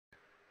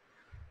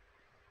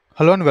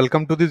Hello and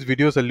welcome to this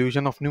video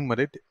solution of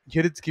numerator.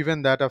 Here it's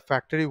given that a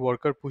factory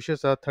worker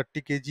pushes a 30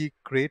 kg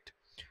crate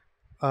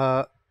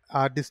uh,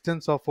 a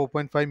distance of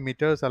 4.5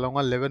 meters along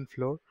a level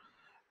floor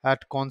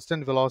at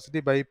constant velocity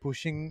by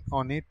pushing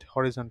on it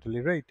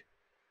horizontally, right?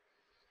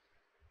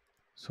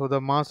 So the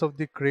mass of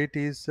the crate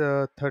is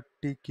 30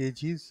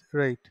 kgs,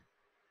 right?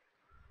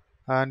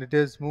 And it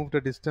has moved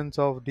a distance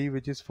of d,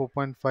 which is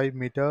 4.5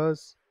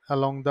 meters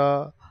along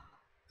the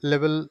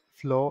level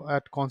floor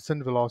at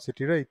constant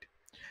velocity, right?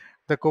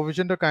 The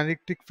coefficient of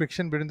kinetic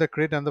friction between the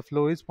crate and the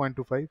floor is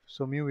 0.25.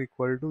 So mu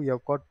equal to, you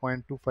have got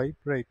 0.25,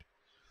 right?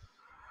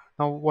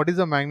 Now, what is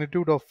the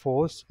magnitude of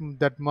force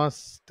that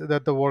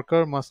the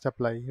worker must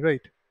apply,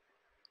 right?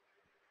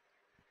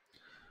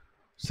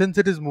 Since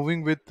it is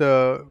moving with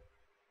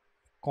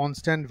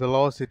constant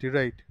velocity,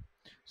 right?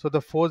 So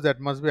the force that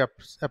must be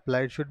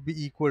applied should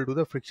be equal to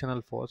the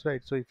frictional force,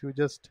 right? So if you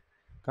just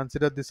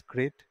consider this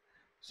crate,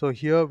 so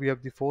here we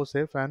have the force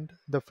F and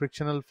the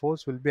frictional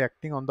force will be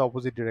acting on the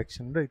opposite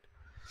direction, right?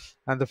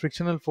 And the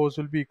frictional force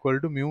will be equal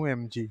to mu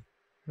mg,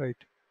 right?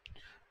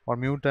 Or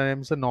mu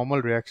times the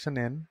normal reaction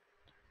n,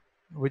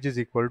 which is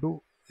equal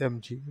to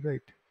mg,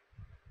 right?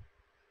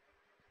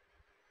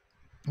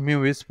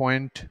 Mu is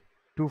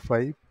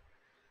 0.25,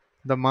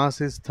 the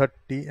mass is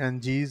 30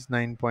 and g is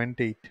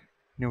 9.8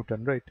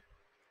 Newton, right?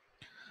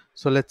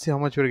 So let's see how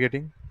much we're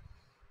getting.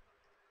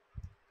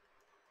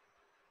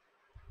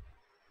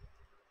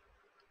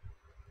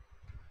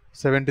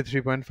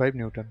 73.5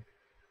 Newton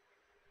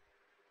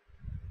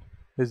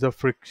is the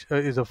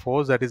is a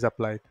force that is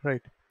applied,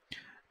 right?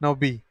 Now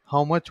B,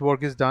 how much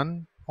work is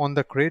done on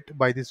the crate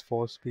by this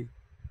force B?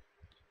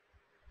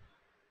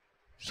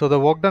 So the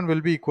work done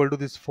will be equal to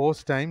this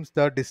force times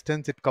the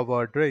distance it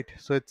covered, right?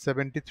 So it's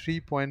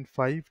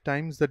 73.5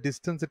 times the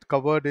distance it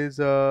covered is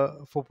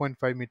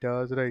 4.5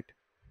 meters, right?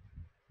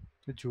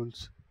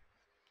 Joules.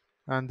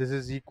 And this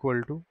is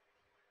equal to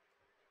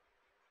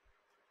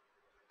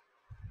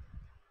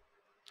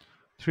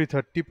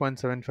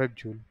 330.75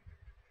 joule,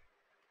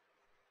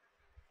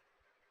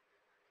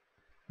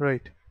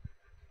 right?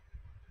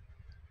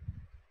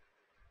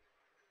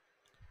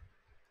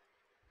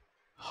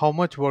 How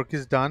much work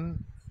is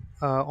done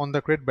on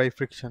the crate by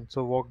friction?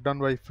 So work done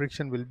by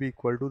friction will be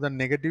equal to the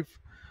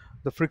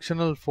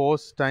frictional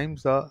force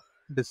times the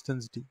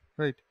distance d,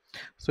 right?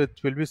 So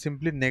it will be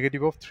simply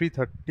negative of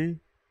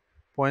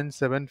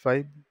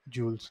 330.75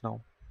 joules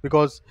now,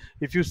 because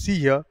if you see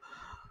here,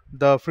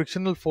 the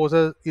frictional force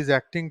is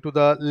acting to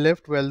the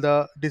left while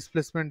the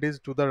displacement is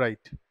to the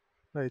right,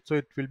 right? So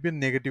it will be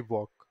negative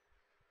work.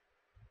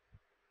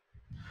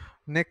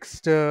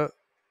 Next, d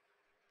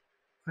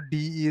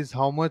is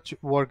how much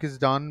work is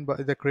done by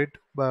the crate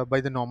by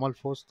the normal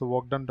force. The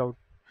work done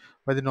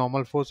by the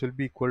normal force will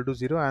be equal to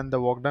 0, and the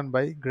work done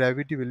by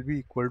gravity will be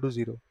equal to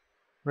 0,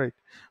 right?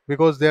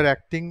 Because they are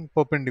acting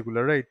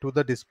perpendicular, right, to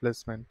the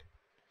displacement.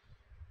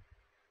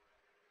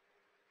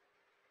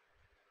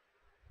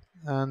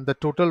 And the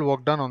total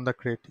work done on the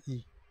crate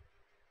E.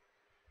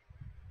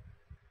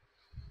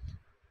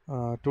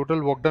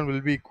 Total work done will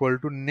be equal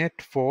to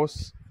net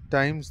force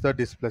times the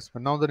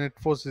displacement. Now the net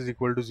force is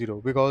equal to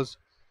 0, because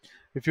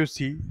if you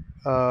see,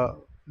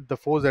 the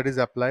force that is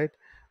applied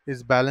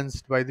is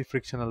balanced by the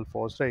frictional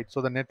force, right?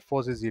 So the net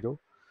force is 0.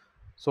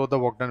 So the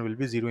work done will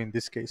be 0 in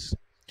this case.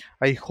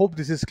 I hope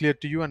this is clear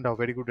to you, and have a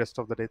very good rest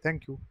of the day.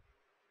 Thank you.